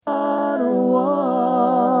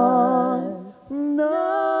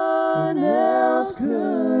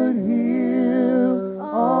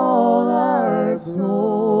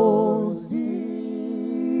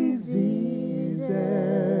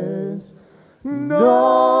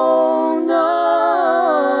No,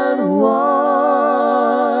 not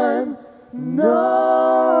one.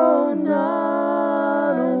 No,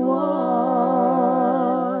 not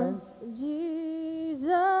one.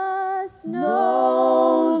 Jesus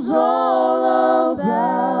Knows all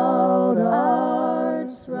about our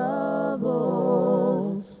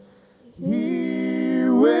troubles. He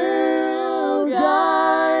will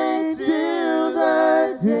guide till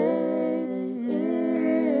the day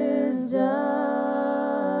is done.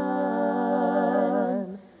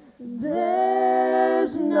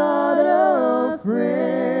 There's not a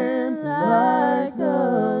friend like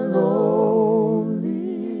the lonely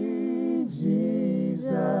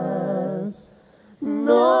Jesus.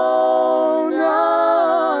 No,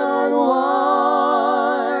 not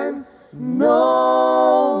one.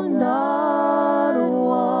 No, not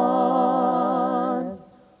one.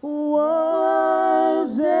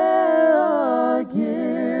 Was there a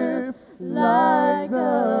gift like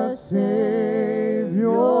the Savior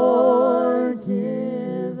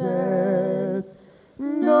giveth?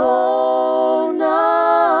 No,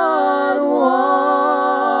 not one.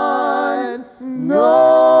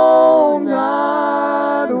 No,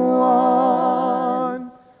 not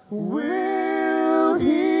one. Will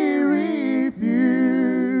he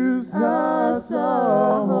refuse us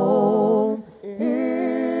a home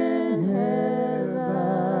in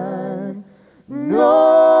heaven?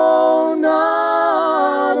 No,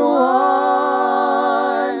 not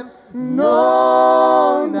one.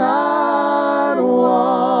 No, not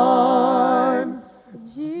one.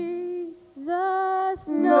 Jesus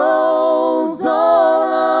Knows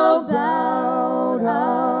all about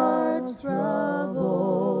our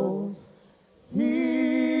troubles.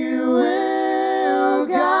 He will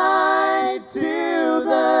guide till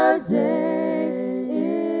the day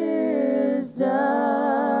is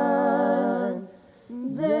done.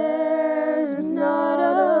 There's not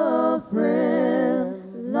a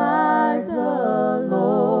friend like the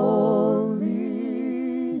lonely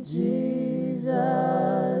Jesus.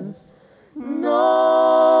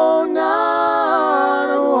 No,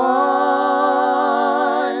 not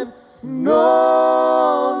one.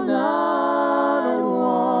 No, not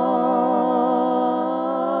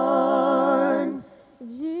one.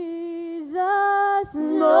 Jesus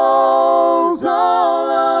Knows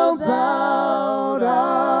all about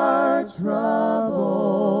our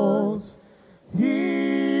troubles.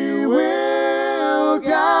 He will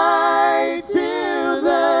guide till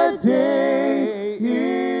the day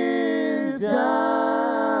is done.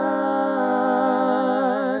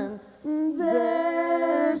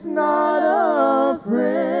 There's not a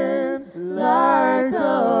friend like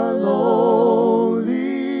the lowly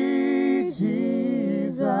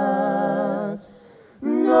Jesus.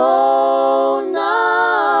 No,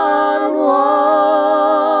 not one.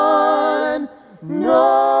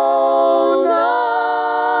 No,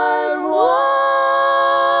 not one.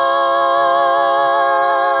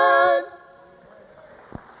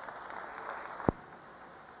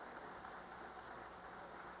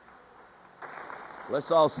 Let's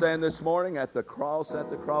all stand this morning at the cross,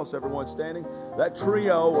 everyone standing. That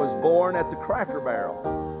trio was born at the Cracker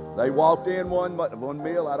Barrel. They walked in one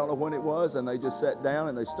meal, I don't know when it was, and they just sat down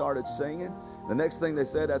and they started singing. The next thing they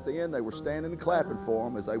said at the end, they were standing and clapping for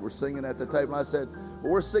them as they were singing at the table. I said,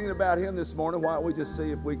 well, we're singing about him this morning. Why don't we just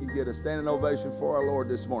see if we can get a standing ovation for our Lord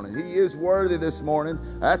this morning? He is worthy this morning.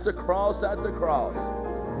 At the cross, at the cross.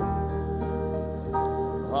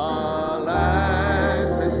 Alas,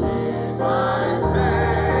 indeed, my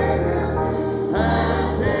Savior,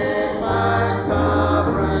 and did my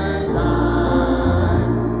sovereign die,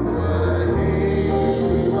 would he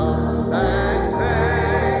be loved and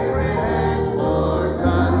sacred and for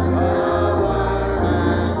such a worm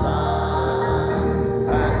as I?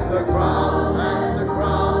 At the cross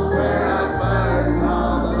where I first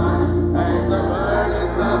saw the light, and the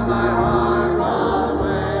burdens of my heart rolled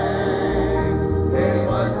away. It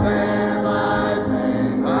was there my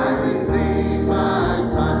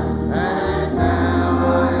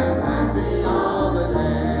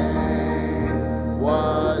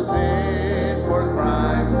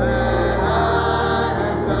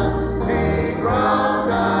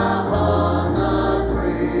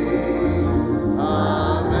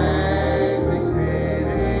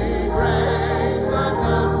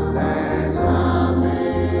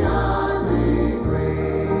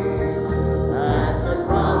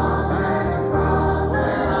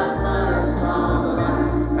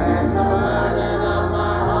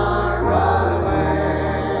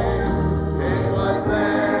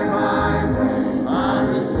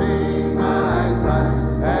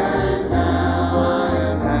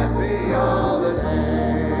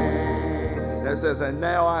it says, and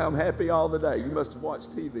now I am happy all the day. You must have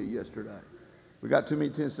watched TV yesterday. We got too many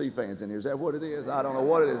Tennessee fans in here. Is that what it is? I don't know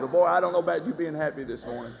what it is. But boy, I don't know about you being happy this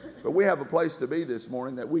morning. But we have a place to be this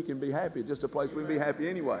morning that we can be happy. Just a place we can be happy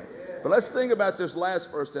anyway. But let's think about this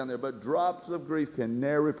last verse down there. But drops of grief can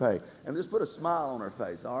ne'er repay. And just put a smile on her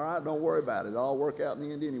face. All right? Don't worry about it. It'll all work out in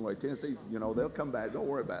the end anyway. Tennessee's, they'll come back. Don't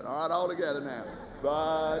worry about it. All right? All together now.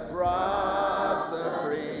 But drops of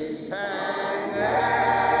grief can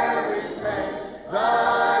ne'er repay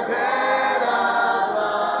the debt of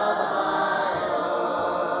love.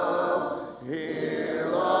 Here,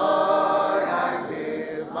 Lord, I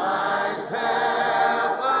give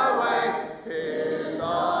myself away. 'Tis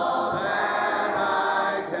all that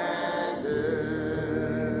I can do.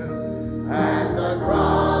 At the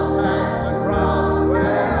cross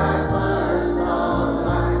where I first saw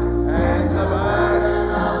light, and the burden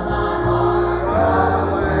of my heart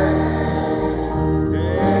away.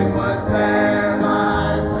 It was there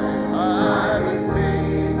my pain, I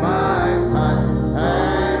received my sight,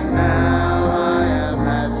 and now I am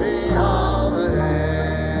happy all the day.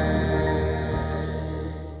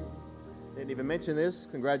 Didn't even mention this.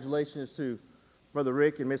 Congratulations to Brother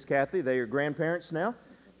Rick and Miss Kathy. They are grandparents now.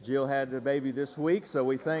 Jill had a baby this week, so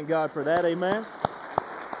we thank God for that. Amen.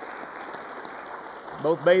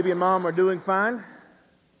 Both baby and mom are doing fine.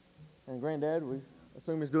 And Granddad, we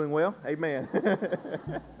assume he's doing well. Amen.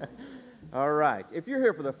 All right. If you're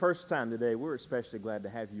here for the first time today, we're especially glad to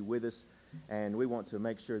have you with us, and we want to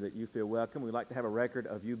make sure that you feel welcome. We'd like to have a record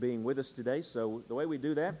of you being with us today. So the way we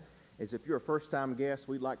do that is if you're a first-time guest,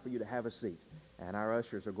 we'd like for you to have a seat. And our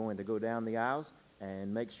ushers are going to go down the aisles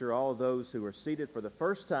and make sure all those who are seated for the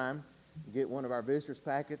first time get one of our visitors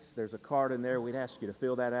packets. There's a card in there. We'd ask you to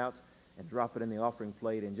fill that out and drop it in the offering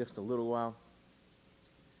plate in just a little while.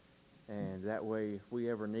 And that way, if we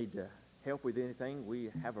ever need to help with anything, we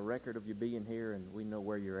have a record of you being here and we know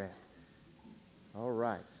where you're at. All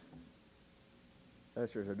right.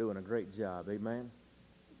 Ushers are doing a great job. Amen.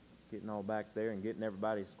 Getting all back there and getting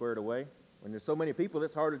everybody squared away. When there's so many people,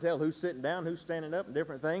 it's hard to tell who's sitting down, who's standing up, and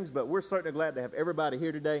different things. But we're certainly glad to have everybody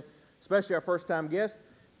here today, especially our first-time guests.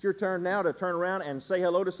 It's your turn now to turn around and say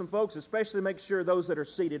hello to some folks, especially make sure those that are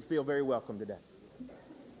seated feel very welcome today.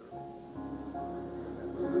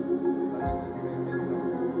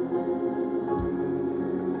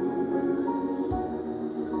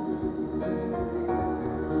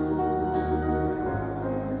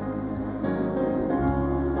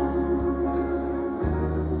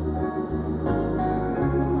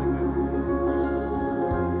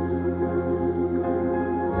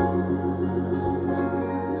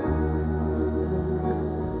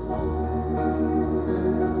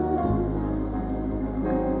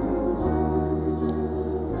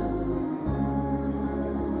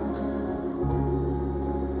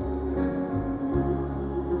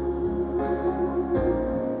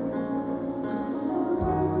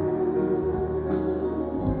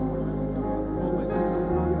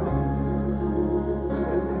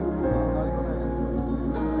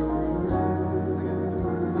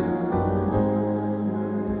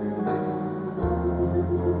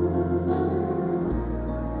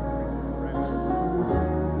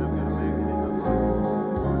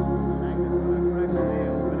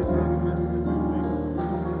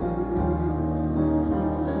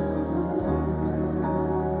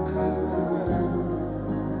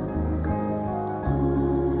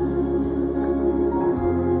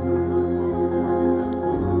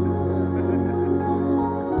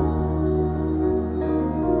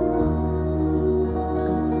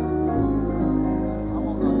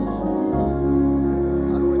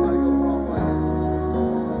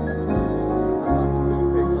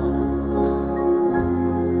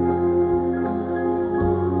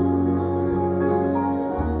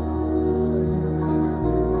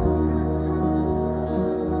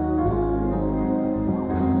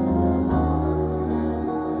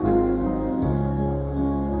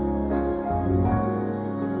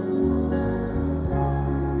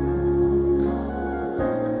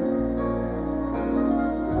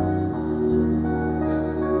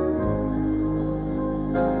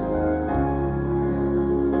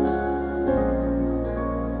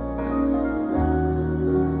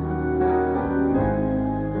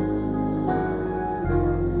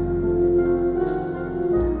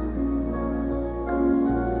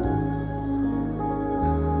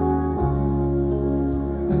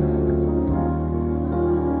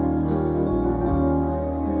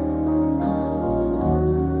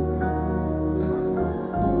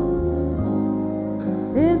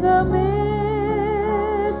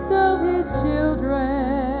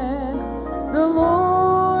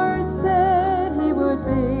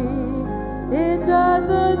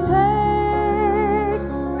 doesn't take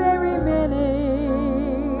very many.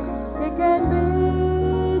 It can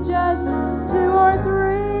be just 2 or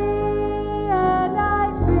 3, and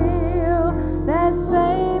I feel that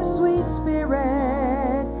same sweet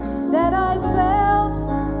spirit that I felt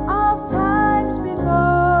of times before.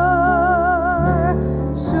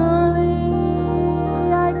 Surely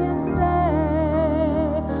I can say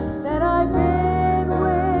that I've been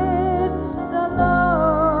with the Lord.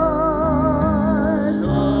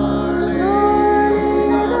 Surely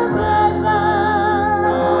the presence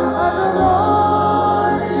of the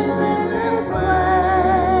Lord is in this place.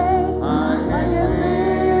 I can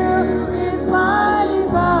feel His mighty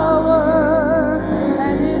power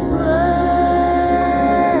and His grace.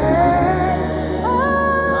 I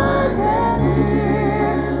can hear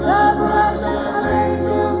the brush of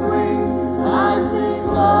angels' wings. I see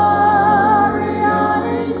glory on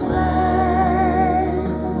each face.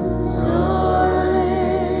 Surely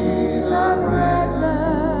the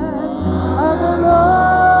presence of the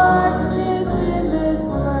Lord is in this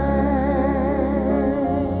place.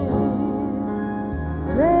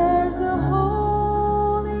 There's a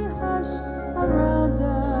holy hush around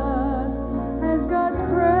us as God's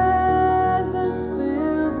presence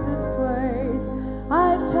fills this place.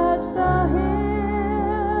 I've touched the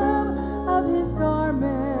hem of His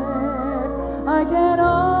garment. I can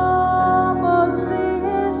almost see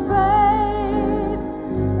His face,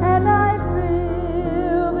 and I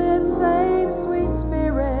feel that same sweet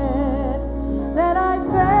spirit that I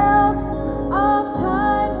felt of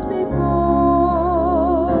times before.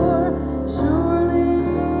 Surely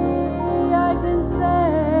I can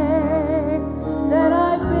say that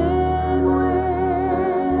I've been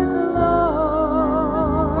with the Lord.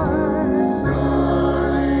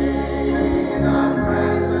 Surely the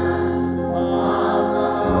presence of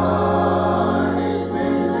the Lord is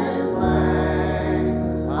in this place.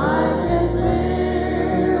 I can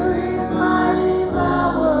feel His mighty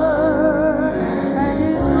power and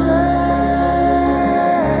His grace.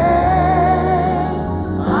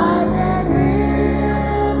 I can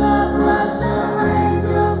hear the brush of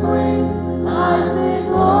angels' wings. I see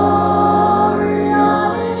glory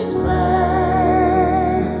on each face.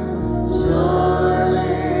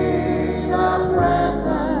 Surely the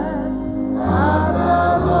presence of the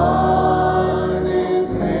Lord is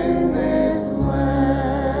in this place.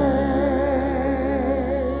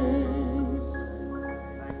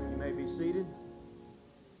 Thank you. You may be seated.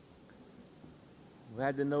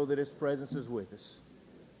 Glad to know that His presence is with us.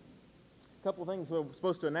 A couple of things we're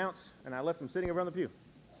supposed to announce, and I left them sitting over on the pew.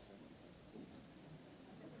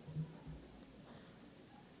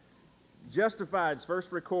 Justified's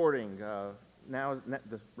first recording. The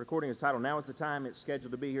recording is titled "Now is the Time." It's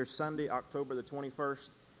scheduled to be here Sunday, October the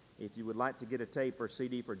 21st. If you would like to get a tape or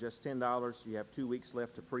CD for just $10, you have 2 weeks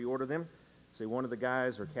left to pre-order them. See one of the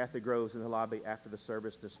guys or Kathy Groves in the lobby after the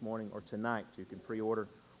service this morning or tonight. You can pre-order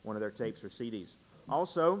one of their tapes or CDs.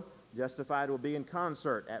 Also, Justified will be in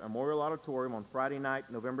concert at Memorial Auditorium on Friday night,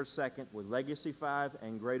 November 2nd, with Legacy 5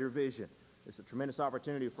 and Greater Vision. It's a tremendous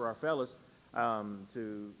opportunity for our fellas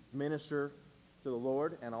to minister to the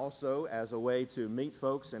Lord, and also as a way to meet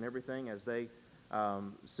folks and everything as they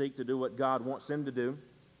seek to do what God wants them to do.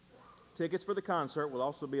 Tickets for the concert will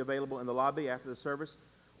also be available in the lobby after the service.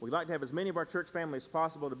 We'd like to have as many of our church family as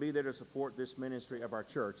possible to be there to support this ministry of our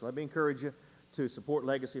church. Let me encourage you to support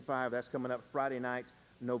Legacy 5. That's coming up Friday night,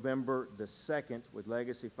 November the 2nd, with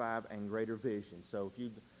Legacy 5 and Greater Vision. So if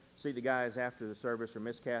you see the guys after the service or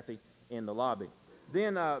Miss Kathy in the lobby.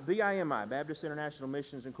 Then BIMI, Baptist International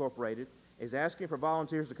Missions Incorporated, is asking for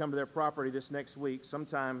volunteers to come to their property this next week,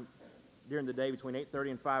 sometime during the day between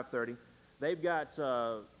 8:30 and 5:30. They've got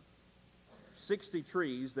 60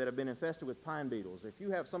 trees that have been infested with pine beetles. If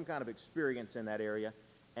you have some kind of experience in that area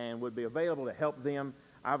and would be available to help them,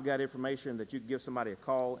 I've got information that you can give somebody a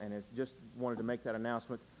call, and I just wanted to make that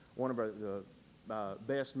announcement. One of the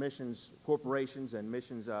best missions corporations and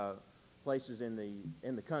missions places in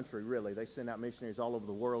the country, really. They send out missionaries all over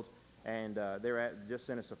the world, and just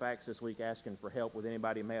sent us a fax this week asking for help with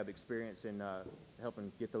anybody who may have experience in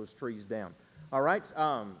helping get those trees down. All right,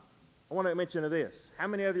 I want to mention this. How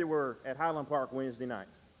many of you were at Highland Park Wednesday night?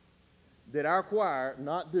 Did our choir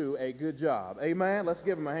not do a good job? Amen? Let's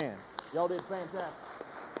give them a hand. Y'all did fantastic.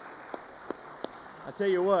 I tell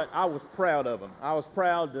you what, I was proud of them. I was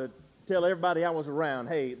proud to tell everybody I was around,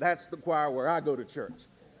 hey, that's the choir where I go to church.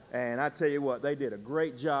 And I tell you what, they did a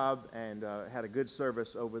great job and had a good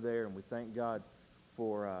service over there, and we thank God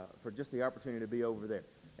for just the opportunity to be over there.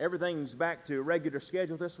 Everything's back to regular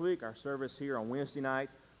schedule this week. Our service here on Wednesday night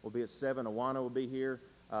will be at 7. Awana will be here.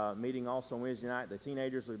 meeting also on Wednesday night. The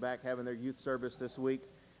teenagers will be back having their youth service this week.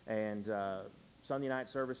 And Sunday night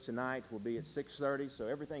service tonight will be at 6:30. So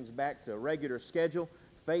everything's back to a regular schedule.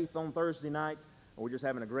 Faith on Thursday night. We're just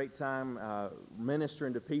having a great time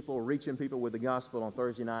ministering to people, reaching people with the gospel on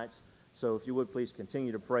Thursday nights. So if you would, please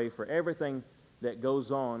continue to pray for everything that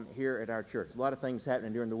goes on here at our church. A lot of things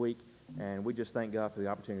happening during the week, and we just thank God for the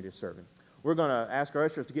opportunity to serve Him. We're going to ask our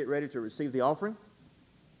ushers to get ready to receive the offering,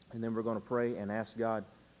 and then we're going to pray and ask God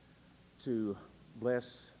to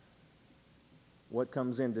bless what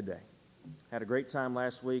comes in today. Had a great time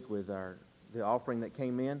last week with the offering that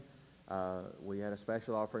came in. We had a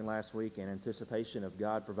special offering last week in anticipation of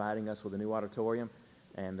God providing us with a new auditorium,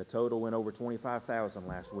 and the total went over $25,000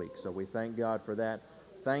 last week. So we thank God for that.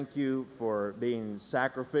 Thank you for being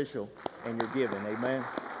sacrificial in your giving. Amen.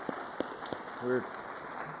 We're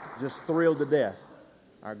just thrilled to death.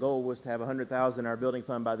 Our goal was to have $100,000 in our building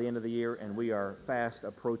fund by the end of the year, and we are fast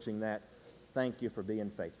approaching that. Thank you for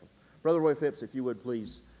being faithful. Brother Roy Phipps, if you would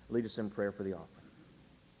please lead us in prayer for the offering.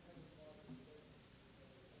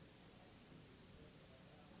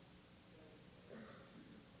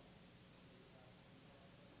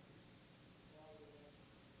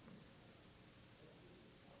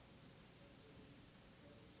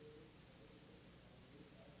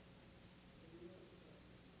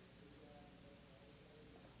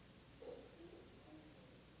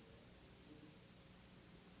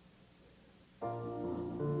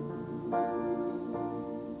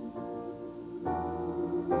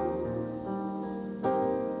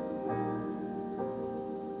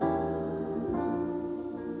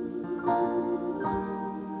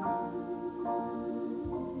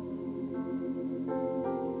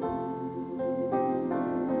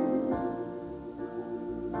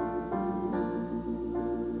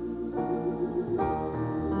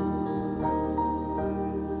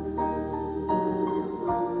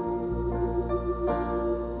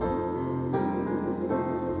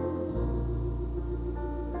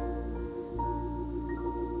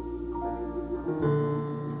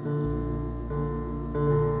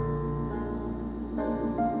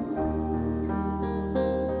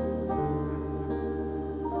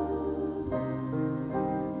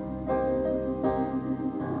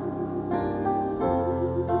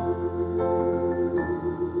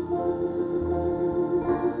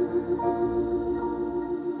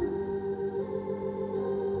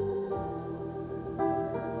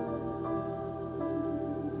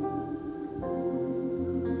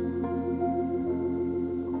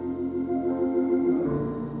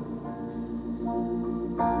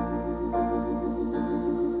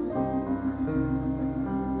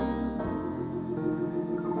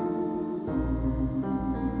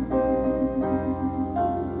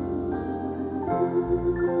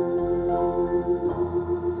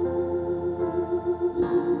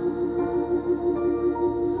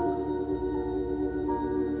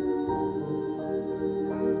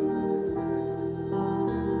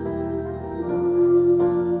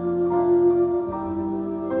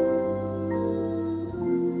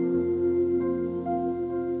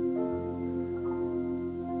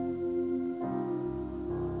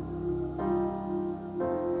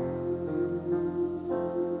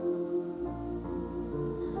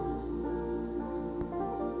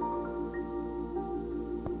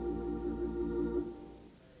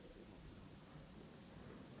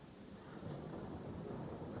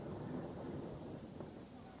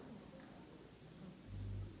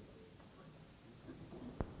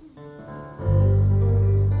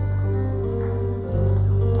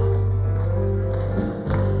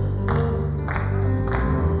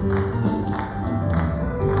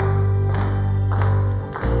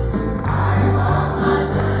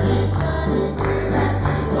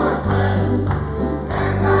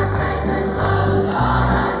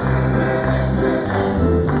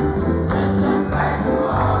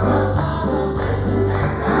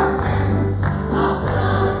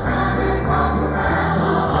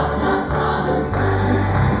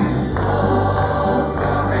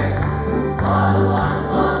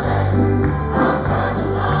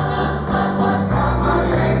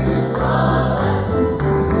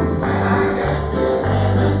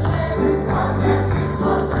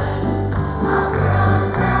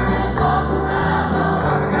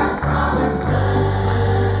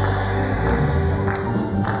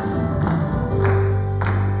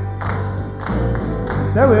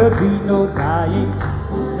 There will be no dying,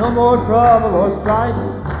 no more trouble or strife.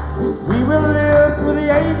 We will live through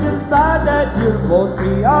the ages by that beautiful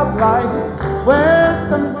tree of life. With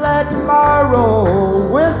some glad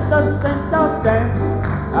tomorrow, with the saints I'll stand.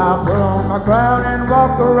 I'll put on my crown and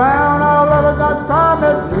walk around all over God's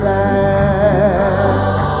promised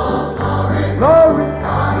land.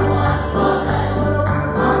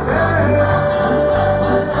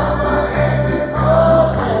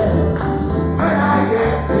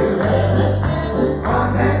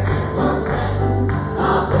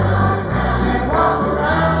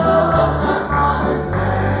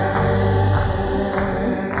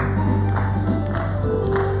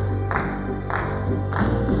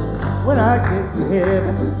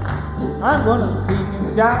 I'm gonna sing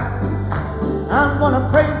and shout. I'm gonna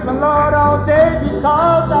praise my Lord all day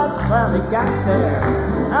because I finally got there.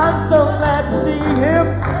 I'm so glad to see him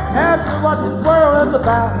after what this world is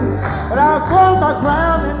about. But I'll close my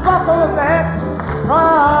crown and walk over that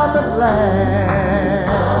promised land.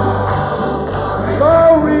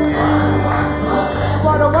 Glory,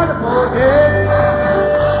 what a wonderful day.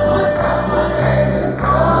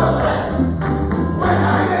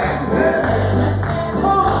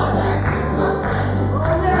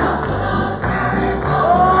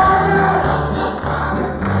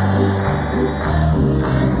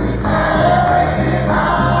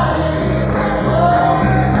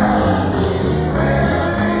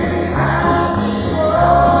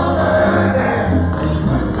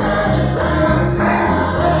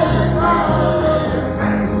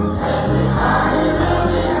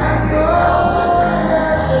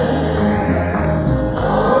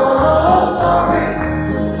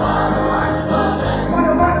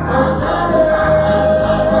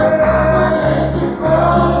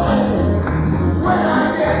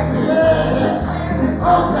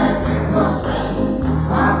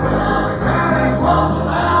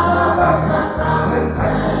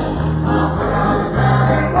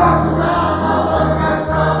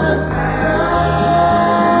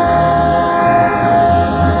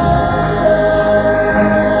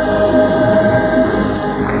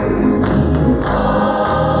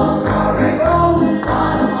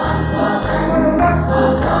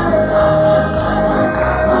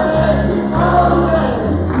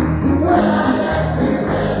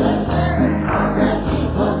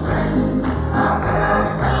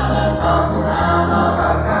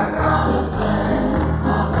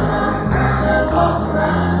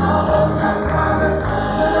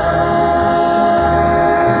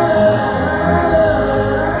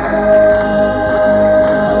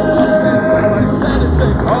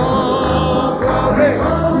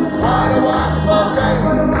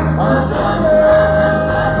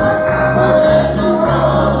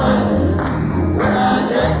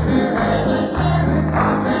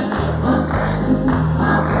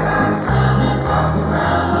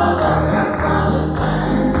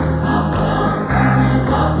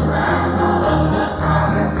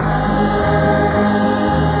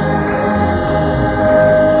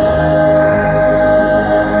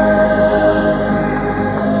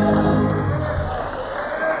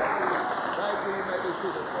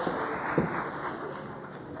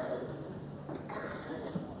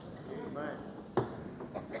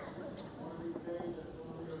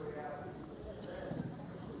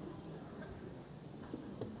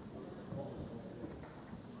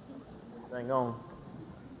 Thing on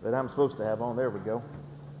that I'm supposed to have on. There we go.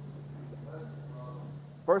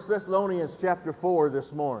 1 Thessalonians chapter 4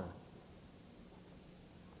 this morning.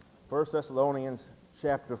 1 Thessalonians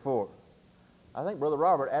chapter 4. I think Brother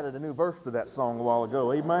Robert added a new verse to that song a while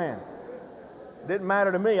ago. Amen. Didn't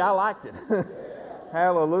matter to me. I liked it.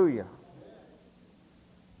 Hallelujah.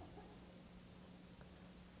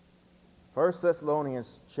 1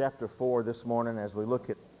 Thessalonians chapter 4 this morning as we look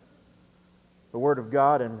at the Word of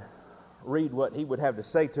God and read what He would have to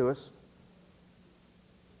say to us.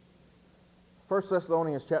 1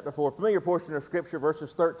 Thessalonians chapter 4, familiar portion of Scripture,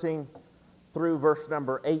 verses 13 through verse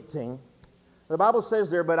number 18. The Bible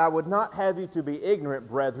says there, "But I would not have you to be ignorant,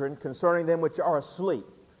 brethren, concerning them which are asleep."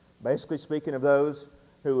 Basically speaking of those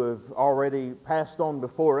who have already passed on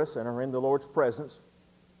before us and are in the Lord's presence.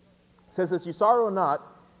 It says that you sorrow not,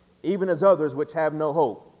 even as others which have no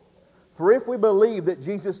hope. For if we believe that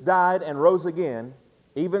Jesus died and rose again,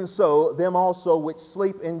 even so them also which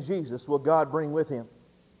sleep in Jesus will God bring with Him.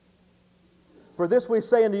 For this we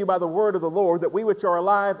say unto you by the word of the Lord, that we which are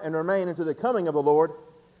alive and remain unto the coming of the Lord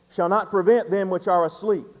shall not prevent them which are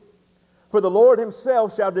asleep. For the Lord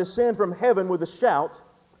Himself shall descend from heaven with a shout,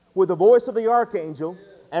 with the voice of the archangel,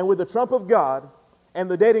 and with the trump of God,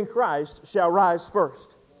 and the dead in Christ shall rise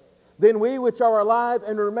first. Then we which are alive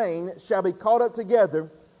and remain shall be caught up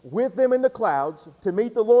together with them in the clouds to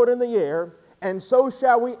meet the Lord in the air, and so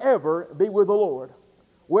shall we ever be with the Lord.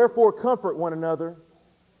 Wherefore comfort one another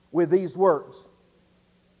with these words.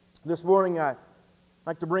 This morning I'd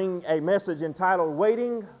like to bring a message entitled,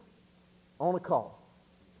 Waiting on a Call.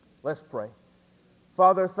 Let's pray.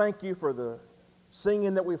 Father, thank you for the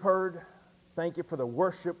singing that we've heard. Thank you for the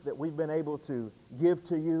worship that we've been able to give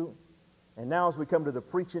to you. And now as we come to the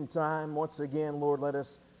preaching time, once again, Lord, let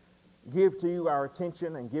us give to you our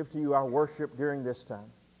attention and give to you our worship during this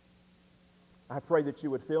time. I pray that you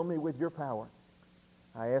would fill me with your power.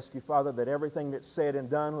 I ask you, Father, that everything that's said and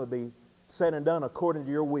done would be said and done according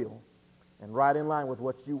to your will and right in line with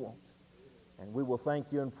what you want. And we will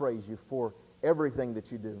thank you and praise you for everything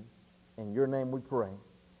that you do. In your name we pray.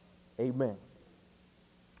 Amen.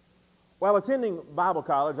 While attending Bible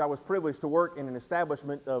college, I was privileged to work in an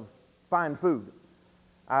establishment of fine food.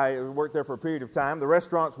 I worked there for a period of time. The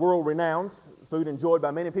restaurant's world-renowned, food enjoyed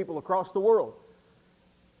by many people across the world.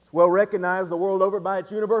 It's well recognized the world over by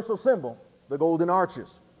its universal symbol, the golden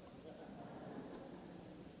arches.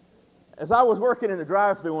 As I was working in the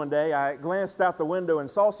drive-thru one day, I glanced out the window and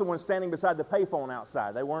saw someone standing beside the payphone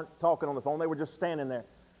outside. They weren't talking on the phone, they were just standing there.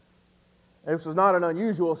 This was not an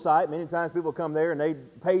unusual sight. Many times people come there and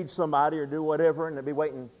they'd page somebody or do whatever, and they'd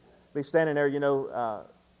be standing there,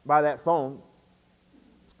 by that phone.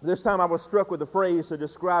 This time I was struck with a phrase to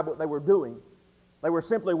describe what they were doing. They were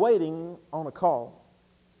simply waiting on a call.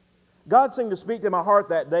 God seemed to speak to my heart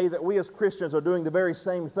that day that we as Christians are doing the very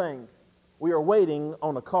same thing. We are waiting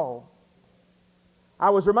on a call. I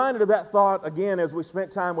was reminded of that thought again as we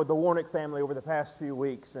spent time with the Warnick family over the past few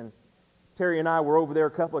weeks. And Terry and I were over there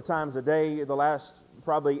a couple of times a day the last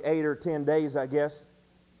probably 8 or 10 days, I guess.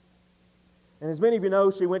 And as many of you know,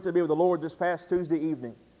 she went to be with the Lord this past Tuesday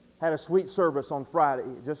evening. Had a sweet service on Friday,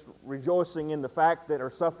 just rejoicing in the fact that her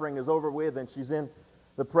suffering is over with and she's in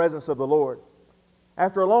the presence of the Lord.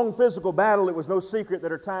 After a long physical battle, it was no secret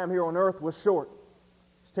that her time here on earth was short.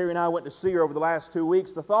 As Terry and I went to see her over the last 2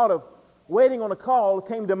 weeks, the thought of waiting on a call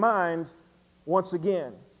came to mind once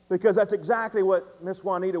again, because that's exactly what Miss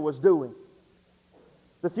Juanita was doing.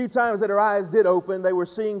 The few times that her eyes did open, they were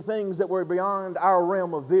seeing things that were beyond our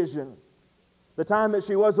realm of vision. The time that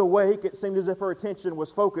she was awake, it seemed as if her attention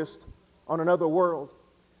was focused on another world.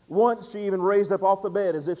 Once she even raised up off the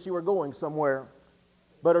bed as if she were going somewhere.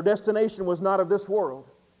 But her destination was not of this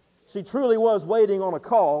world. She truly was waiting on a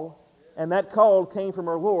call, and that call came from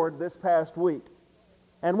her Lord this past week.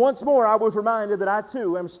 And once more I was reminded that I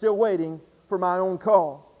too am still waiting for my own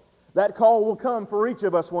call. That call will come for each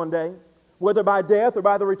of us one day, whether by death or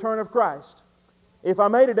by the return of Christ. If I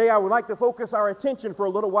may today, I would like to focus our attention for a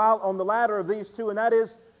little while on the latter of these two, and that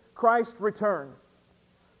is Christ's return.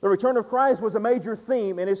 The return of Christ was a major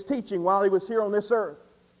theme in his teaching while he was here on this earth.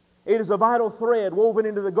 It is a vital thread woven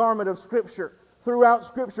into the garment of Scripture. Throughout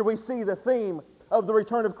Scripture we see the theme of the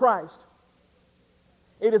return of Christ.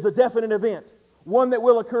 It is a definite event, one that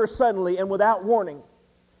will occur suddenly and without warning.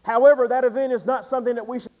 However, that event is not something that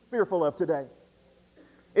we should be fearful of today.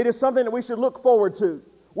 It is something that we should look forward to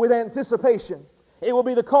with anticipation. It will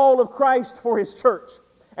be the call of Christ for his church.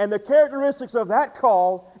 And the characteristics of that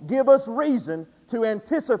call give us reason to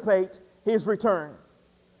anticipate his return.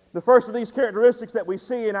 The first of these characteristics that we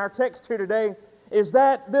see in our text here today is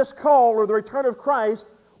that this call, or the return of Christ,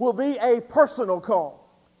 will be a personal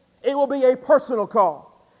call. It will be a personal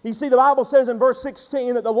call. You see, the Bible says in verse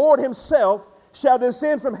 16 that the Lord himself shall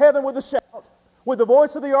descend from heaven with a shout, with the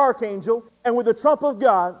voice of the archangel, and with the trump of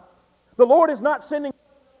God. The Lord is not sending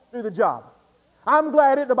to do the job. I'm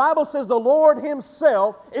glad the Bible says the Lord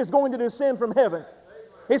himself is going to descend from heaven.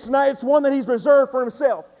 It's one that he's reserved for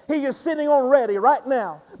himself. He is sitting on ready right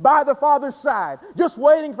now by the Father's side, just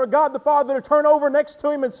waiting for God the Father to turn over next to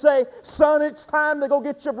him and say, son, it's time to go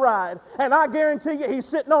get your bride. And I guarantee you he's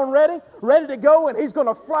sitting on ready to go, and he's going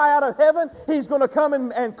to fly out of heaven. He's going to come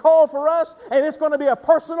and call for us, and it's going to be a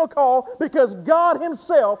personal call because God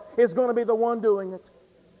himself is going to be the one doing it.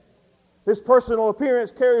 This personal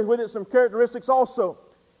appearance carries with it some characteristics also.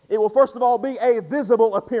 It will first of all be a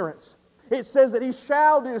visible appearance. It says that he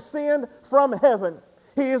shall descend from heaven.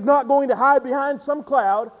 He is not going to hide behind some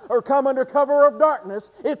cloud or come under cover of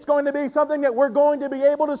darkness. It's going to be something that we're going to be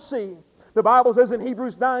able to see. The Bible says in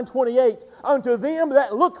Hebrews 9:28, unto them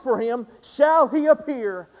that look for him shall he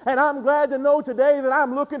appear. And I'm glad to know today that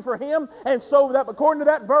I'm looking for him. And so that according to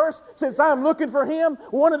that verse, since I'm looking for him,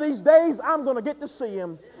 one of these days I'm going to get to see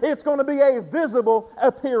him. It's going to be a visible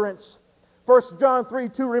appearance. 1 John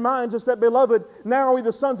 3:2 reminds us that, beloved, now are we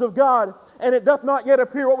the sons of God, and it doth not yet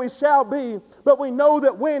appear what we shall be, but we know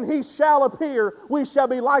that when he shall appear, we shall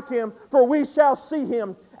be like him, for we shall see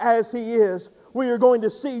him as he is. We are going to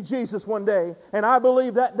see Jesus one day, and I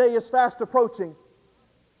believe that day is fast approaching.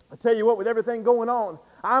 I tell you what, with everything going on,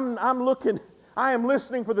 I am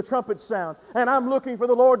listening for the trumpet sound, and I'm looking for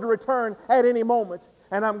the Lord to return at any moment,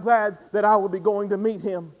 and I'm glad that I will be going to meet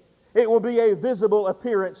him. It will be a visible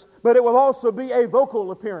appearance, but it will also be a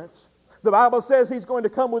vocal appearance. The Bible says he's going to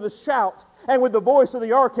come with a shout and with the voice of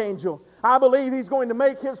the archangel. I believe he's going to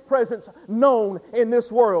make his presence known in this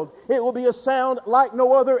world. It will be a sound like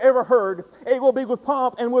no other ever heard. It will be with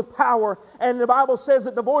pomp and with power. And the Bible says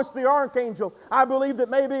that the voice of the archangel, I believe that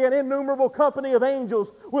maybe an innumerable company of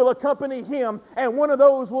angels will accompany him. And one of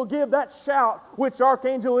those will give that shout. Which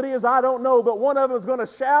archangel it is, I don't know. But one of them is going to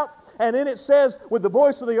shout. And then it says, with the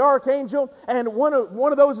voice of the archangel, and one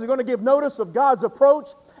of those is going to give notice of God's approach,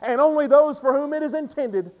 and only those for whom it is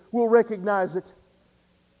intended will recognize it.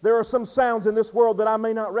 There are some sounds in this world that I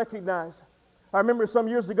may not recognize. I remember some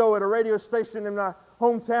years ago at a radio station in my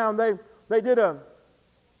hometown, they did a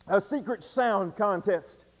secret sound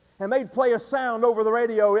contest. And they'd play a sound over the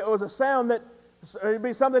radio. It was a sound that it'd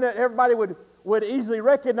be something that everybody would easily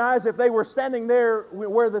recognize if they were standing there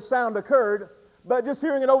where the sound occurred. But just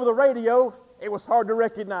hearing it over the radio, it was hard to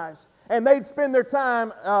recognize. And they'd spend their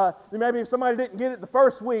time, maybe if somebody didn't get it the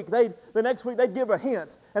first week, the next week they'd give a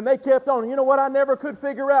hint. And they kept on. You know what? I never could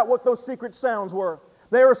figure out what those secret sounds were.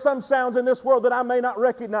 There are some sounds in this world that I may not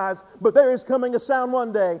recognize, but there is coming a sound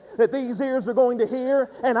one day that these ears are going to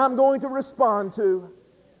hear and I'm going to respond to.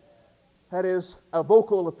 That is a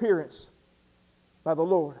vocal appearance by the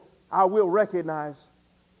Lord. I will recognize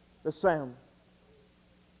the sound.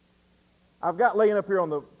 I've got laying up here on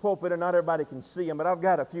the pulpit, and not everybody can see them, but I've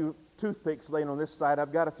got a few toothpicks laying on this side.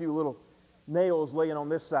 I've got a few little nails laying on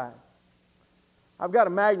this side. I've got a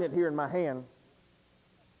magnet here in my hand.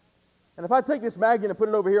 And if I take this magnet and put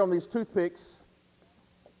it over here on these toothpicks,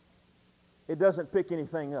 it doesn't pick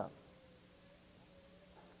anything up.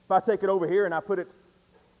 If I take it over here and I put it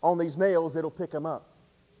on these nails, it'll pick them up.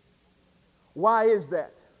 Why is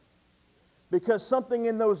that? Because something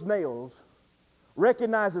in those nails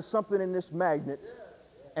recognizes something in this magnet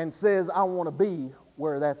and says, I want to be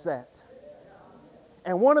where that's at.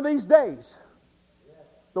 And one of these days,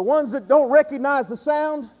 the ones that don't recognize the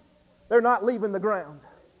sound, they're not leaving the ground.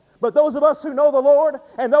 But those of us who know the Lord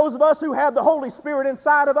and those of us who have the Holy Spirit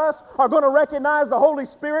inside of us are going to recognize the Holy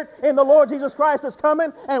Spirit in the Lord Jesus Christ is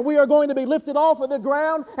coming, and we are going to be lifted off of the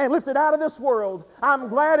ground and lifted out of this world. I'm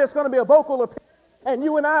glad it's going to be a vocal appearance, and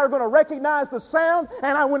you and I are going to recognize the sound,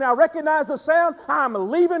 and when I recognize the sound, I'm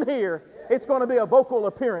leaving here. It's going to be a vocal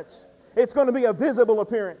appearance. It's going to be a visible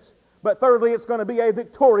appearance. But thirdly, it's going to be a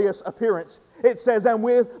victorious appearance. It says, and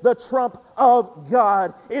with the trump of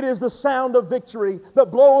God. It is the sound of victory, the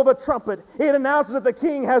blow of a trumpet. It announces that the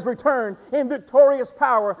King has returned in victorious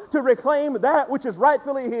power to reclaim that which is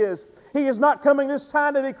rightfully His. He is not coming this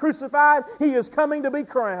time to be crucified. He is coming to be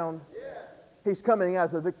crowned. He's coming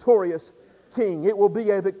as a victorious King. It will be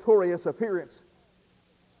a victorious appearance.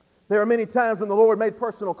 There are many times when the Lord made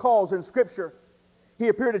personal calls in Scripture. He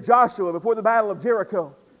appeared to Joshua before the battle of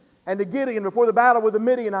Jericho, and to Gideon before the battle with the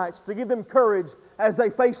Midianites to give them courage as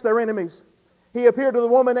they faced their enemies. He appeared to the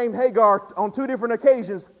woman named Hagar on 2 different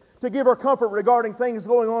occasions to give her comfort regarding things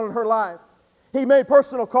going on in her life. He made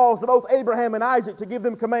personal calls to both Abraham and Isaac to give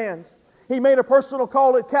them commands. He made a personal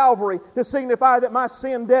call at Calvary to signify that my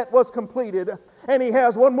sin debt was completed. And He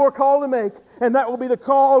has one more call to make, and that will be the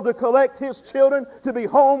call to collect His children to be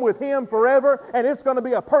home with Him forever. And it's going to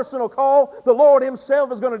be a personal call. The Lord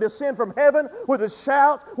Himself is going to descend from heaven with a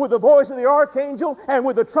shout, with the voice of the archangel, and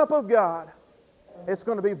with the trump of God. It's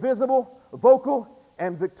going to be visible, vocal,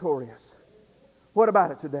 and victorious. What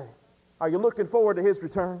about it today? Are you looking forward to His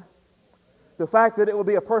return? The fact that it will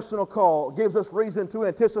be a personal call gives us reason to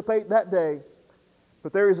anticipate that day.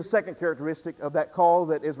 But there is a second characteristic of that call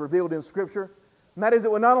that is revealed in Scripture. And that is,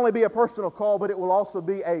 it will not only be a personal call, but it will also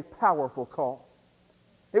be a powerful call.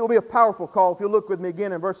 It will be a powerful call. If you look with me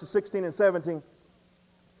again in verses 16 and 17,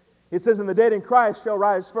 it says, and the dead in Christ shall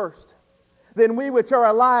rise first. Then we which are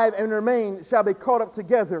alive and remain shall be caught up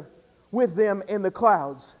together with them in the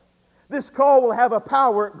clouds. This call will have a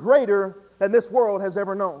power greater than this world has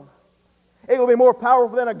ever known. It will be more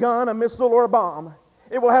powerful than a gun, a missile, or a bomb.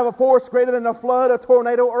 It will have a force greater than a flood, a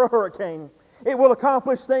tornado, or a hurricane. It will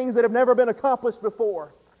accomplish things that have never been accomplished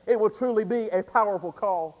before. It will truly be a powerful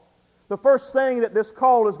call. The first thing that this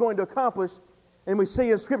call is going to accomplish, and we see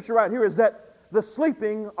in Scripture right here, is that the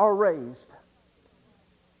sleeping are raised.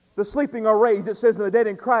 The sleeping are raised. It says, and the dead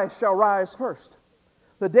in Christ shall rise first.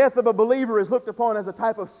 The death of a believer is looked upon as a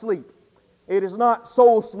type of sleep. It is not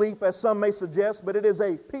soul sleep, as some may suggest, but it is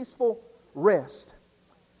a peaceful rest.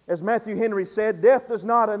 As Matthew Henry said, death does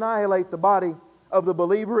not annihilate the body of the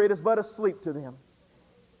believer. It is but a sleep to them.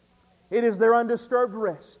 It is their undisturbed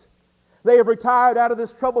rest. They have retired out of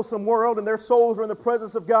this troublesome world, and their souls are in the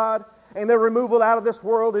presence of God, and their removal out of this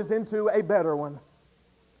world is into a better one.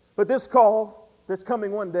 But this call that's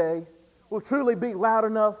coming one day will truly be loud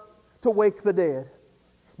enough to wake the dead.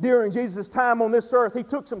 During Jesus' time on this earth, He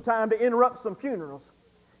took some time to interrupt some funerals.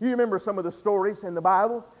 You remember some of the stories in the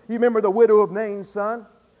Bible. You remember the widow of Nain's son.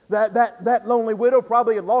 That lonely widow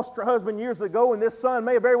probably had lost her husband years ago, and this son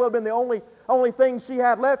may have very well been the only thing she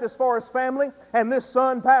had left as far as family. And this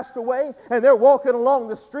son passed away, and they're walking along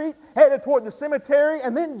the street, headed toward the cemetery,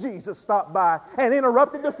 and then Jesus stopped by and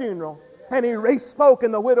interrupted the funeral. And he spoke,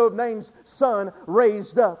 and the widow of Nain's son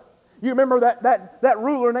raised up. You remember that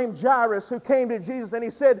ruler named Jairus who came to Jesus and he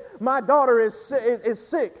said, my daughter is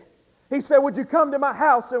sick. He said, would you come to my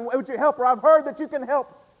house and would you help her? I've heard that you can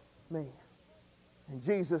help me. And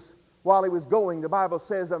Jesus, while he was going, the Bible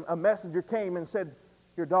says a messenger came and said,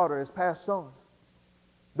 your daughter has passed on.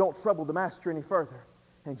 Don't trouble the master any further.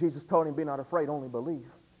 And Jesus told him, be not afraid, only believe.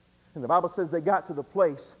 And the Bible says they got to the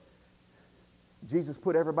place. Jesus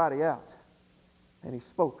put everybody out. And he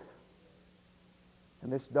spoke.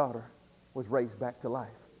 And this daughter was raised back to life.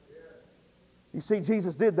 You see,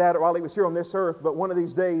 Jesus did that while he was here on this earth, but one of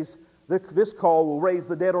these days, this call will raise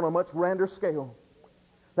the dead on a much grander scale.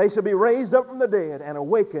 They shall be raised up from the dead and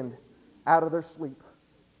awakened out of their sleep.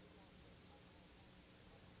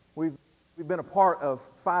 We've been a part of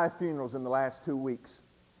 5 funerals in the last 2 weeks.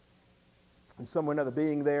 And somewhere or another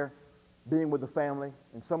being there, being with the family,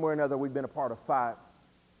 and somewhere or another we've been a part of 5.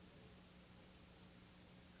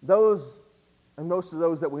 Most of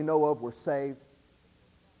those that we know of were saved.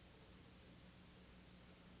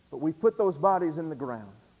 But we've put those bodies in the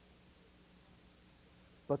ground.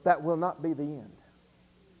 But that will not be the end.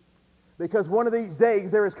 Because one of these days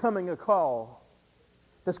there is coming a call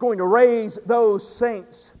that's going to raise those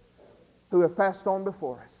saints who have passed on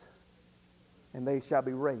before us. And they shall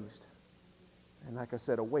be raised. And like I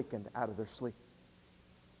said, awakened out of their sleep.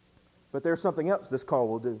 But there's something else this call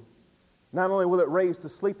will do. Not only will it raise the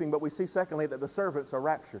sleeping, but we see secondly that the servants are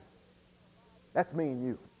raptured. That's me and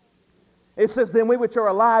you. It says, then we which are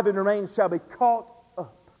alive and remain shall be caught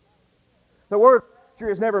up. The word rapture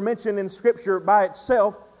is never mentioned in Scripture by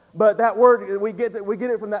itself, but that word, we get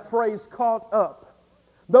it from that phrase, caught up.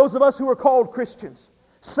 Those of us who are called Christians,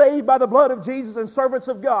 saved by the blood of Jesus and servants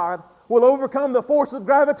of God, will overcome the force of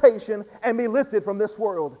gravitation and be lifted from this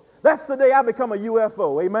world. That's the day I become a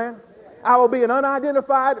UFO, amen? I will be an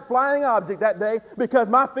unidentified flying object that day because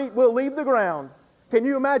my feet will leave the ground. Can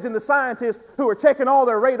you imagine the scientists who are checking all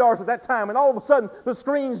their radars at that time and all of a sudden the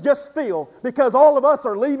screens just fill because all of us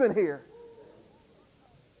are leaving here?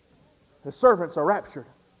 The servants are raptured.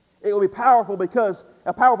 It will be powerful because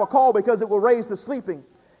a powerful call because it will raise the sleeping.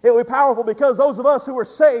 It will be powerful because those of us who are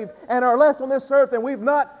saved and are left on this earth and we've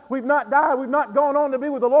not died, we've not gone on to be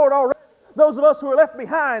with the Lord already. Those of us who are left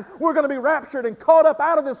behind, we're going to be raptured and caught up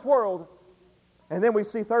out of this world. And then we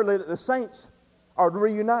see thirdly that the saints are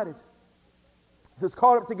reunited. It says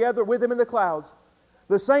caught up together with him in the clouds.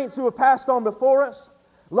 The saints who have passed on before us,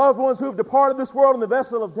 loved ones who have departed this world in the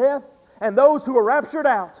vessel of death, and those who are raptured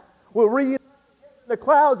out will reunite in the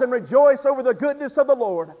clouds and rejoice over the goodness of the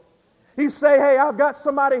Lord. You say, hey, I've got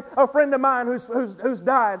somebody, a friend of mine who's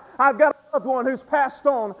died. I've got a loved one who's passed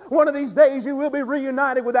on. One of these days you will be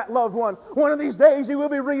reunited with that loved one. One of these days you will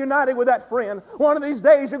be reunited with that friend. One of these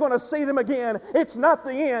days you're going to see them again. It's not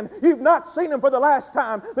the end. You've not seen them for the last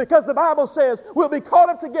time because the Bible says we'll be caught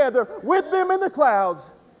up together with them in the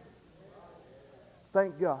clouds.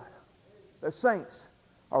 Thank God. The saints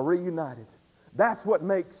are reunited. That's what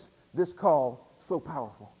makes this call so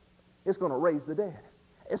powerful. It's going to raise the dead.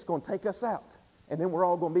 It's going to take us out. And then we're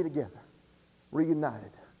all going to be together.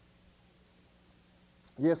 Reunited.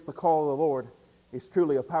 Yes, the call of the Lord is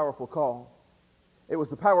truly a powerful call. It was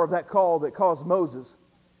the power of that call that caused Moses,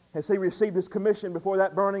 as he received his commission before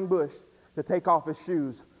that burning bush, to take off his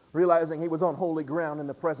shoes, realizing he was on holy ground in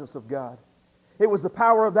the presence of God. It was the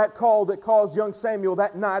power of that call that caused young Samuel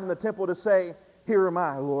that night in the temple to say, here am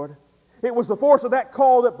I, Lord. It was the force of that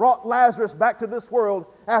call that brought Lazarus back to this world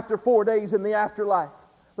after 4 days in the afterlife.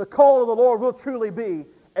 The call of the Lord will truly be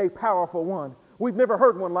a powerful one. We've never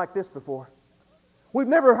heard one like this before. We've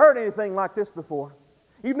never heard anything like this before.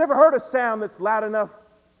 You've never heard a sound that's loud enough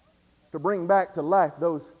to bring back to life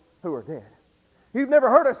those who are dead. You've never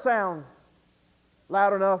heard a sound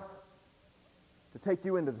loud enough to take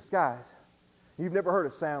you into the skies. You've never heard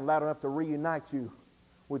a sound loud enough to reunite you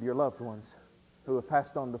with your loved ones who have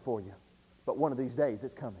passed on before you. But one of these days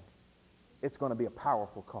it's coming. It's going to be a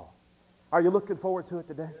powerful call. Are you looking forward to it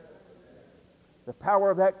today? The power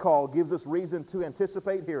of that call gives us reason to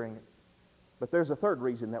anticipate hearing it. But there's a third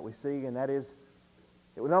reason that we see, and that is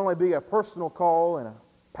it will not only be a personal call and a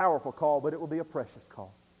powerful call, but it will be a precious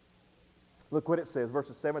call. Look what it says,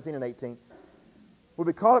 verses 17 and 18. We'll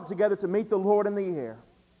be caught up together to meet the Lord in the air,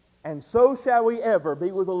 and so shall we ever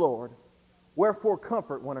be with the Lord. Wherefore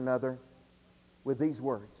comfort one another with these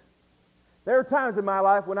words. There are times in my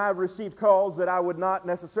life when I've received calls that I would not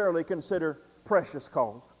necessarily consider precious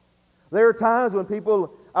calls. There are times when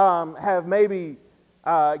people have maybe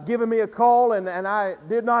given me a call and I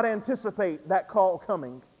did not anticipate that call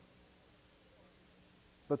coming.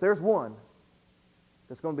 But there's one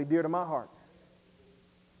that's going to be dear to my heart.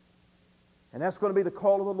 And that's going to be the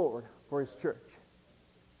call of the Lord for His church.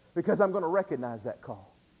 Because I'm going to recognize that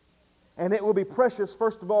call. And it will be precious,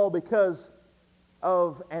 first of all, because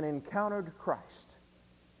of an encountered Christ.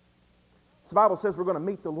 The Bible says we're going to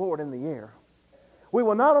meet the Lord in the air. We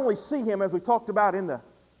will not only see Him, as we talked about in the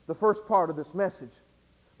first part of this message,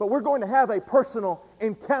 but we're going to have a personal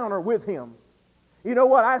encounter with Him. You know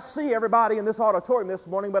what? I see everybody in this auditorium this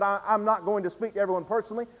morning, but I'm not going to speak to everyone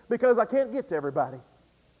personally because I can't get to everybody.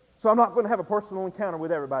 So I'm not going to have a personal encounter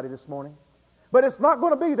with everybody this morning. But it's not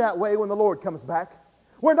going to be that way when the Lord comes back.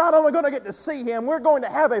 We're not only going to get to see Him, we're going to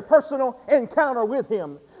have a personal encounter with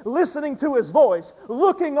Him, listening to His voice,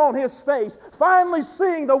 looking on His face, finally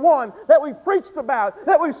seeing the one that we've preached about,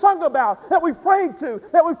 that we've sung about, that we've prayed to,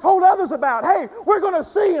 that we've told others about. Hey, we're going to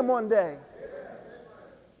see Him one day.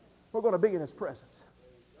 We're going to be in His presence.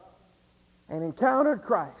 And encountered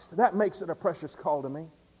Christ, that makes it a precious call to me.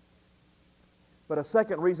 But a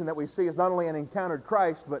second reason that we see is not only an encountered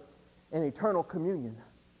Christ, but an eternal communion.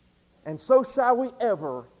 And so shall we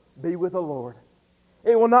ever be with the Lord.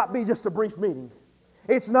 It will not be just a brief meeting.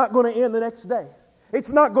 It's not going to end the next day.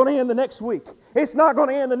 It's not going to end the next week. It's not going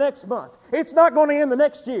to end the next month. It's not going to end the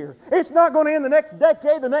next year. It's not going to end the next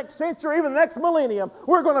decade, the next century, even the next millennium.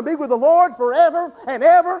 We're going to be with the Lord forever and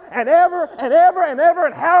ever and ever and ever and ever,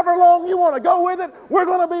 and however long you want to go with it, we're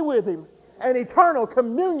going to be with Him. An eternal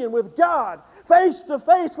communion with God, face to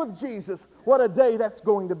face with Jesus. What a day that's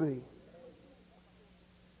going to be.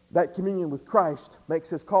 That communion with Christ makes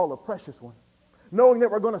His call a precious one. Knowing that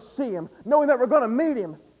we're going to see Him, knowing that we're going to meet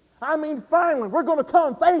Him. I mean, finally, we're going to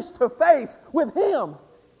come face to face with Him.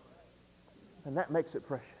 And that makes it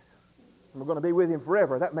precious. And we're going to be with Him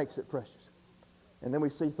forever. That makes it precious. And then we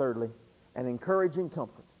see, thirdly, an encouraging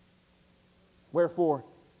comfort. Wherefore,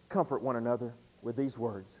 comfort one another with these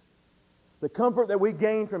words. The comfort that we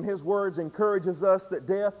gain from His words encourages us that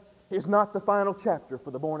death is not the final chapter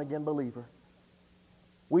for the born-again believer.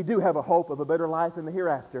 We do have a hope of a better life in the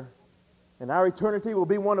hereafter. And our eternity will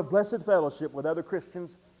be one of blessed fellowship with other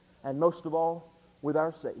Christians, and most of all, with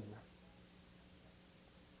our Savior.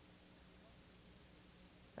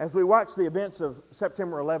 As we watch the events of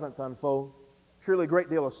September 11th unfold, surely a great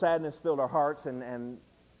deal of sadness filled our hearts, and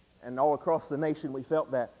all across the nation we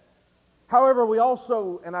felt that. However, we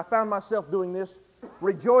also, and I found myself doing this,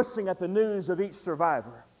 rejoicing at the news of each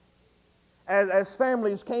survivor. As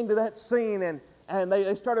families came to that scene and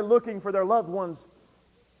they started looking for their loved ones,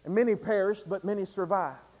 and many perished, but many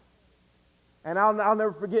survived. And I'll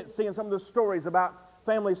never forget seeing some of the stories about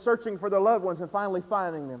families searching for their loved ones and finally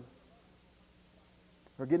finding them.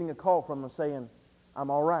 Or getting a call from them saying, I'm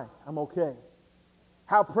all right, I'm okay.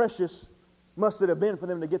 How precious must it have been for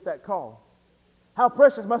them to get that call? How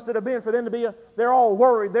precious must it have been for them to be, they're all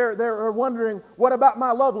worried, they're wondering, what about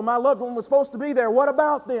my loved one? My loved one was supposed to be there, what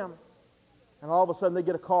about them? And all of a sudden they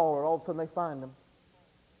get a call, or all of a sudden they find them.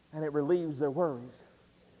 And it relieves their worries.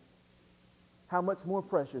 How much more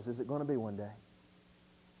precious is it going to be one day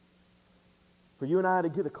for you and I to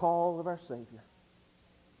get a call of our Savior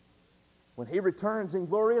when He returns in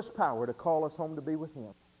glorious power to call us home to be with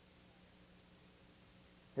Him?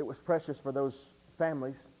 It was precious for those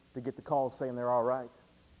families to get the call saying they're all right.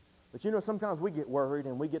 But you know, sometimes we get worried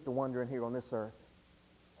and we get to wondering here on this earth.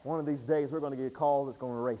 One of these days we're going to get a call that's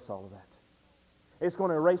going to erase all of that. It's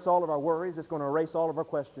going to erase all of our worries. It's going to erase all of our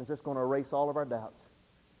questions. It's going to erase all of our doubts.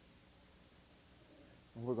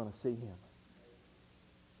 And we're going to see Him.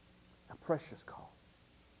 A precious call.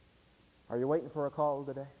 Are you waiting for a call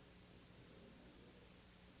today?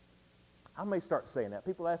 I may start saying that.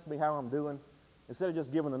 People ask me how I'm doing. Instead of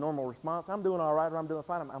just giving the normal response, I'm doing all right or I'm doing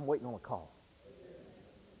fine, I'm waiting on a call.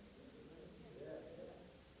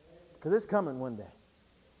 Because it's coming one day.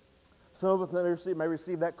 Some of us may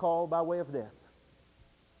receive that call by way of death.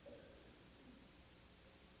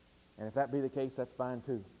 And if that be the case, that's fine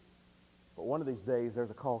too. But one of these days, there's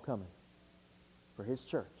a call coming for His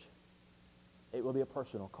church. It will be a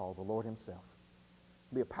personal call, the Lord Himself.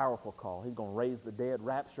 It'll be a powerful call. He's going to raise the dead,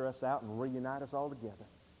 rapture us out, and reunite us all together.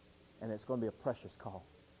 And it's going to be a precious call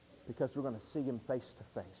because we're going to see Him face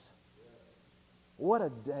to face. What a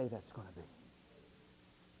day that's going to be.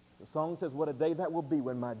 The song says, what a day that will be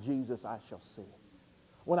when my Jesus I shall see.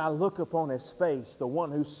 When I look upon His face, the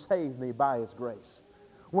one who saved me by His grace.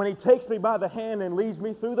 When He takes me by the hand and leads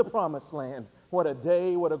me through the promised land. What a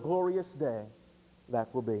day, what a glorious day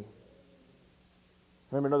that will be.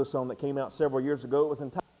 Remember another song that came out several years ago. It was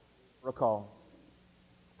entitled For a Call.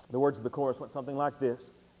 The words of the chorus went something like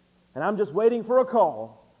this. And I'm just waiting for a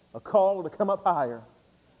call to come up higher,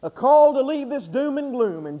 a call to leave this doom and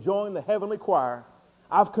gloom and join the heavenly choir.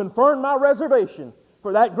 I've confirmed my reservation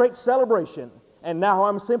for that great celebration, and now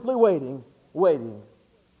I'm simply waiting waiting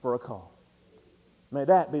for a call. May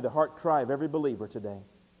that be the heart cry of every believer today.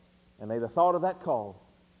 And may the thought of that call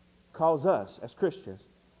cause us as Christians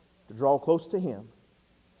to draw close to Him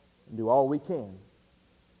and do all we can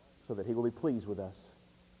so that He will be pleased with us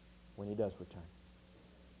when He does return.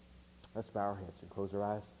 Let's bow our heads and close our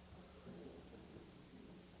eyes.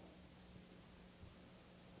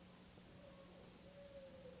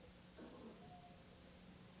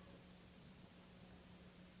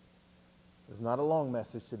 It was not a long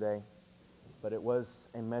message today, but it was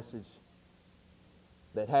a message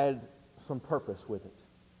that had some purpose with it.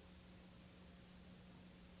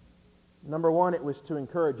 Number one, it was to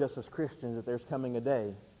encourage us as Christians that there's coming a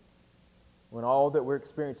day when all that we're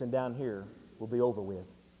experiencing down here will be over with,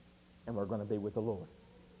 and we're going to be with the Lord.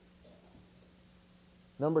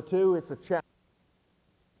 Number two, it's a challenge.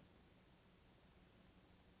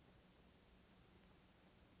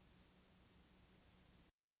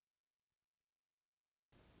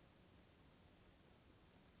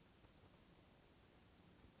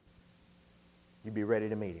 You be ready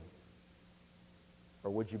to meet Him? Or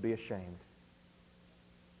would you be ashamed?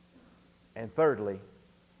 And thirdly,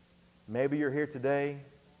 maybe you're here today,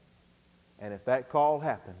 and if that call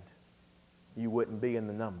happened, you wouldn't be in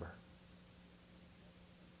the number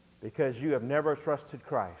because you have never trusted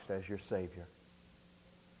Christ as your Savior.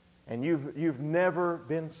 And you've never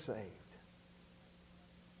been saved.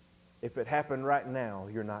 If it happened right now,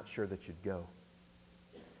 you're not sure that you'd go.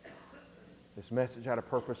 This message had a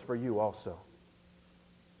purpose for you also.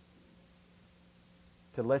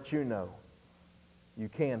 To let you know you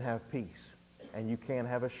can have peace and you can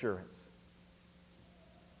have assurance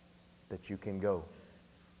that you can go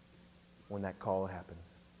when that call happens.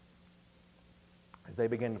 As they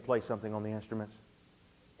begin to play something on the instruments,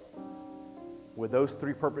 with those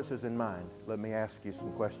three purposes in mind, let me ask you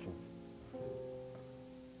some questions.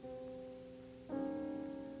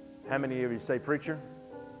 How many of you say, "Preacher,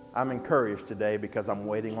 I'm encouraged today because I'm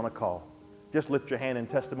waiting on a call"? Just lift your hand in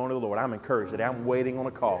testimony of the Lord. I'm encouraged today. I'm waiting on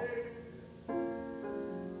a call.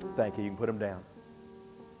 Thank you. You can put them down.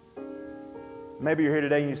 Maybe you're here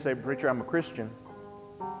today and you say, "Preacher, I'm a Christian,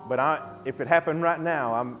 but if it happened right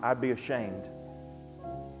now, I'd be ashamed.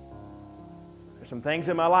 There's some things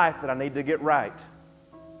in my life that I need to get right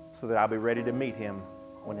so that I'll be ready to meet Him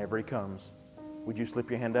whenever He comes." Would you slip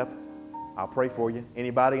your hand up? I'll pray for you.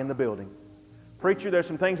 Anybody in the building? "Preacher, there's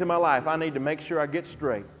some things in my life I need to make sure I get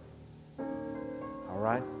straight." All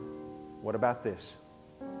right. What about this?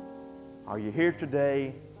 Are you here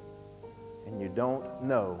today and you don't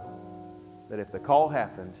know that if the call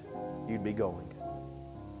happened, you'd be going?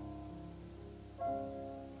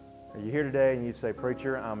 Are you here today and you say,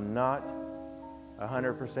 "Preacher, I'm not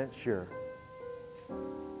 100% sure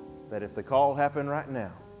that if the call happened right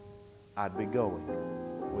now, I'd be going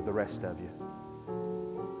with the rest of you"?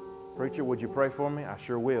 "Preacher, would you pray for me?" "I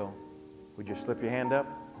sure will." Would you slip your hand up?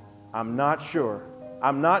 "I'm not sure.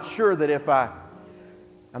 I'm not sure that if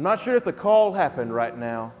the call happened right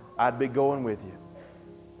now, I'd be going with you."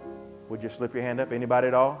 Would you slip your hand up? Anybody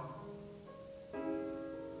at all?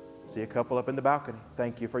 See a couple up in the balcony.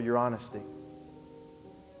 Thank you for your honesty.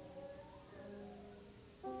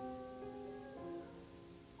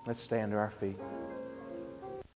 Let's stand to our feet.